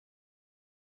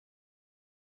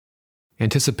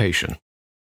Anticipation.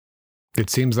 It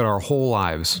seems that our whole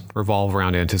lives revolve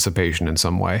around anticipation in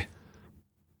some way.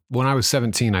 When I was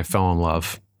 17, I fell in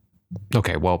love.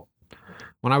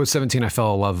 When I was 17, I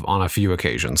fell in love on a few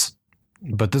occasions.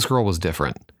 But this girl was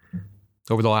different.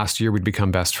 Over the last year, we'd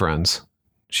become best friends.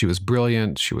 She was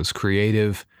brilliant. She was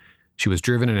creative. She was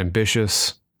driven and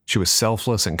ambitious. She was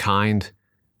selfless and kind.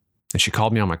 And she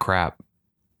called me on my crap.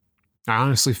 I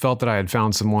honestly felt that I had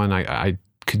found someone I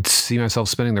could see myself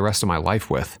spending the rest of my life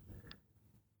with.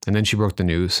 And then she broke the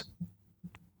news.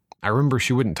 I remember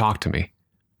she wouldn't talk to me.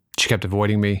 She kept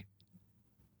avoiding me.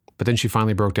 But then she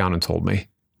finally broke down and told me.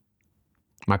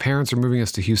 My parents are moving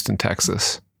us to Houston,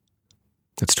 Texas.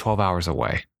 It's 12 hours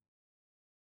away.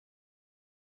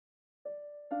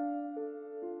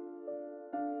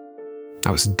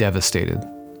 I was devastated.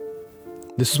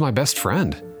 This was my best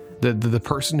friend, the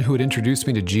person who had introduced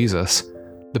me to Jesus,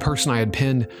 the person I had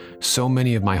pinned so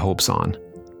many of my hopes on.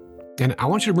 And I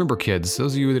want you to remember, kids,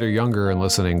 those of you that are younger and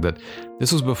listening, that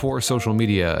this was before social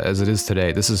media as it is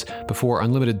today. This is before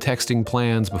unlimited texting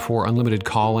plans, before unlimited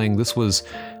calling. This was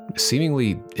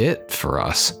seemingly it for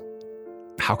us.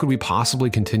 How could we possibly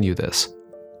continue this?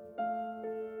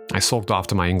 I sulked off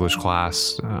to my English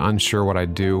class, unsure what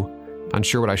I'd do,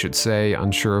 unsure what I should say,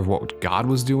 unsure of what God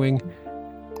was doing.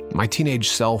 My teenage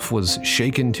self was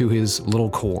shaken to his little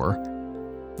core.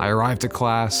 I arrived to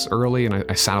class early and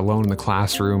I sat alone in the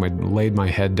classroom. I laid my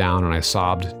head down and I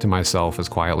sobbed to myself as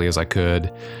quietly as I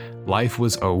could. Life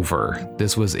was over.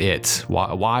 This was it.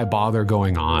 Why bother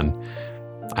going on?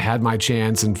 I had my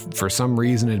chance, and for some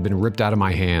reason it had been ripped out of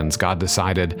my hands. God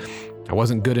decided I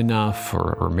wasn't good enough,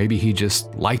 or maybe he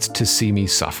just liked to see me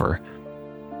suffer.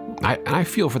 I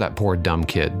feel for that poor dumb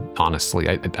kid, honestly.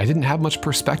 I didn't have much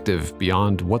perspective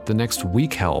beyond what the next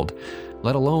week held,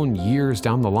 let alone years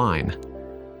down the line.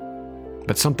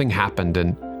 But something happened,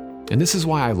 and this is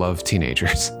why I love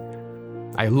teenagers.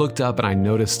 I looked up and I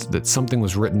noticed that something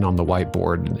was written on the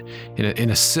whiteboard. In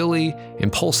a silly,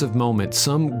 impulsive moment,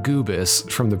 some goobus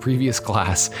from the previous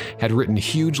class had written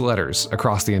huge letters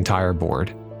across the entire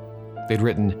board. They'd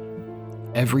written,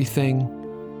 "Everything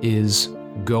is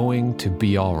going to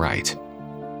be all right."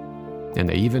 And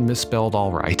they even misspelled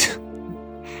all right.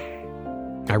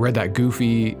 I read that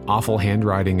goofy, awful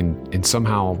handwriting and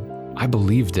somehow I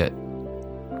believed it.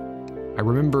 I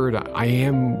remembered I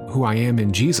am who I am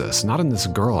in Jesus, not in this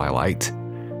girl I liked.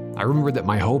 I remembered that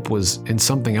my hope was in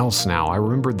something else now. I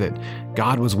remembered that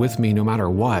God was with me no matter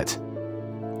what.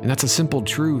 And that's a simple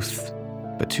truth,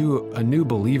 but to a new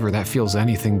believer, that feels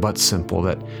anything but simple,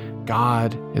 that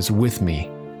God is with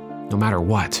me no matter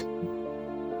what.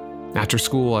 After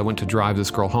school, I went to drive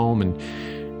this girl home,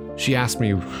 and she asked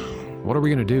me, "What are we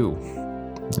going to do?"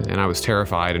 And I was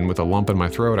terrified, and with a lump in my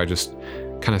throat, I just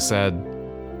kind of said,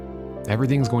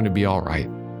 "Everything's going to be all right.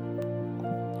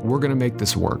 We're going to make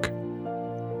this work.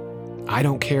 I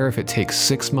don't care if it takes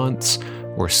 6 months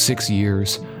or 6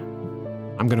 years.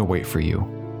 I'm going to wait for you."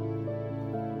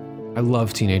 I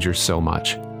love teenagers so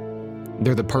much.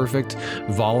 They're the perfect,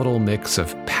 volatile mix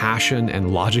of passion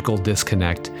and logical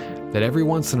disconnect that every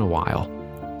once in a while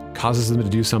causes them to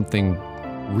do something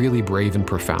really brave and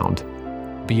profound,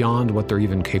 beyond what they're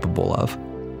even capable of.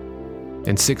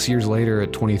 And 6 years later,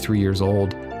 at 23 years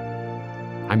old,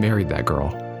 I married that girl.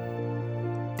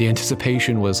 The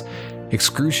anticipation was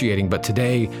excruciating, but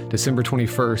today, December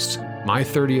 21st, my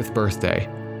 30th birthday,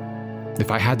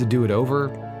 if I had to do it over,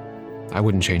 I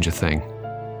wouldn't change a thing.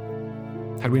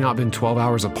 Had we not been 12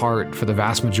 hours apart for the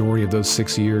vast majority of those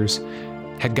 6 years,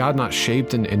 had God not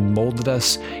shaped and molded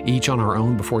us each on our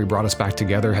own before he brought us back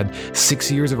together, had 6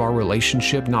 years of our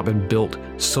relationship not been built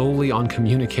solely on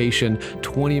communication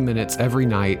 20 minutes every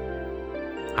night,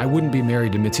 I wouldn't be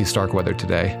married to Mitzi Starkweather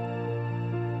today.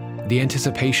 The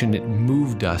anticipation, it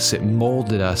moved us, it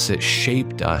molded us, it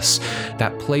shaped us.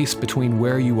 That place between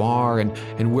where you are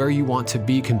and where you want to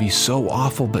be can be so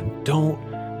awful, but don't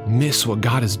miss what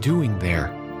God is doing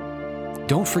there.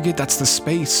 Don't forget that's the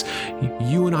space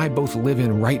you and I both live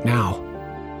in right now.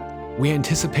 We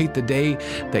anticipate the day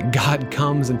that God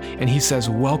comes and he says,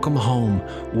 "Welcome home,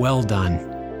 well done."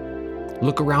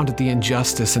 Look around at the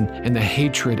injustice and the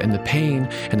hatred and the pain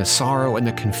and the sorrow and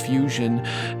the confusion.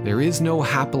 There is no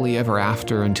happily ever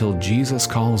after until Jesus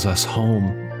calls us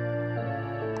home.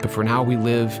 But for now, we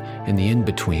live in the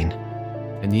in-between.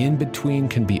 And the in-between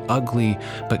can be ugly,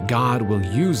 but God will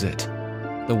use it.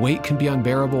 The wait can be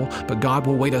unbearable, but God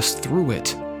will wait us through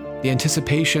it. The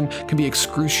anticipation can be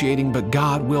excruciating, but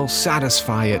God will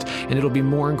satisfy it, and it'll be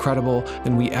more incredible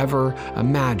than we ever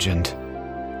imagined.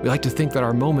 We like to think that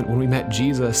our moment when we met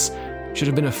Jesus should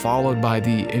have been followed by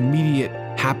the immediate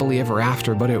happily ever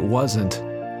after, but it wasn't.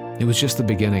 It was just the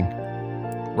beginning.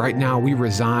 Right now, we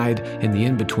reside in the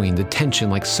in-between, the tension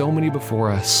like so many before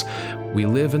us. We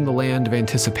live in the land of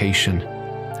anticipation,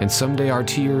 and someday our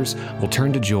tears will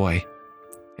turn to joy,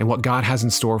 and what God has in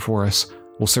store for us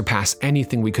will surpass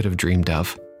anything we could have dreamed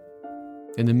of.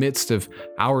 In the midst of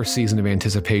our season of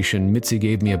anticipation, Mitzi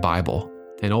gave me a Bible,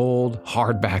 an old,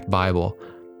 hardback Bible.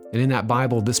 And in that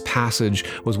Bible, this passage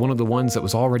was one of the ones that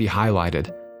was already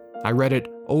highlighted. I read it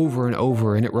over and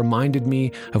over, and it reminded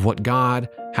me of what God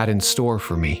had in store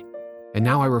for me. And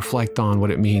now I reflect on what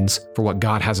it means for what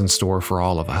God has in store for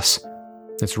all of us.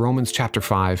 It's Romans chapter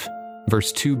 5,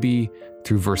 verse 2b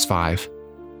through verse 5.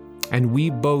 And we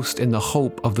boast in the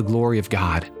hope of the glory of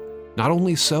God. Not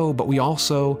only so, but we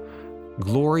also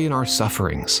glory in our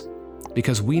sufferings,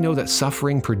 because we know that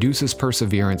suffering produces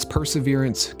perseverance,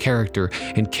 perseverance, character,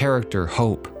 and character,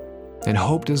 hope. And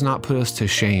hope does not put us to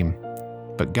shame,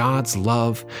 but God's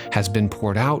love has been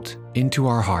poured out into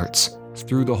our hearts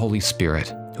through the Holy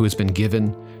Spirit, who has been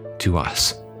given to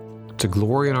us, to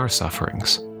glory in our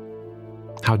sufferings.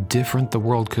 How different the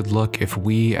world could look if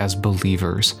we, as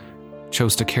believers,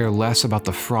 chose to care less about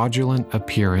the fraudulent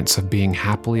appearance of being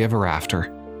happily ever after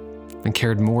and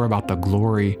cared more about the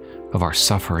glory of our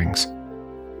sufferings.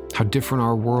 How different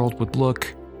our world would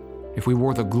look if we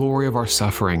wore the glory of our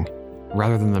suffering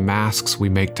rather than the masks we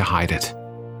make to hide it.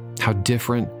 How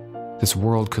different this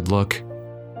world could look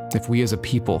if we as a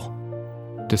people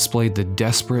displayed the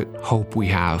desperate hope we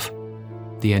have,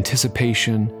 the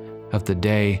anticipation of the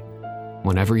day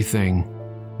when everything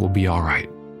will be all right.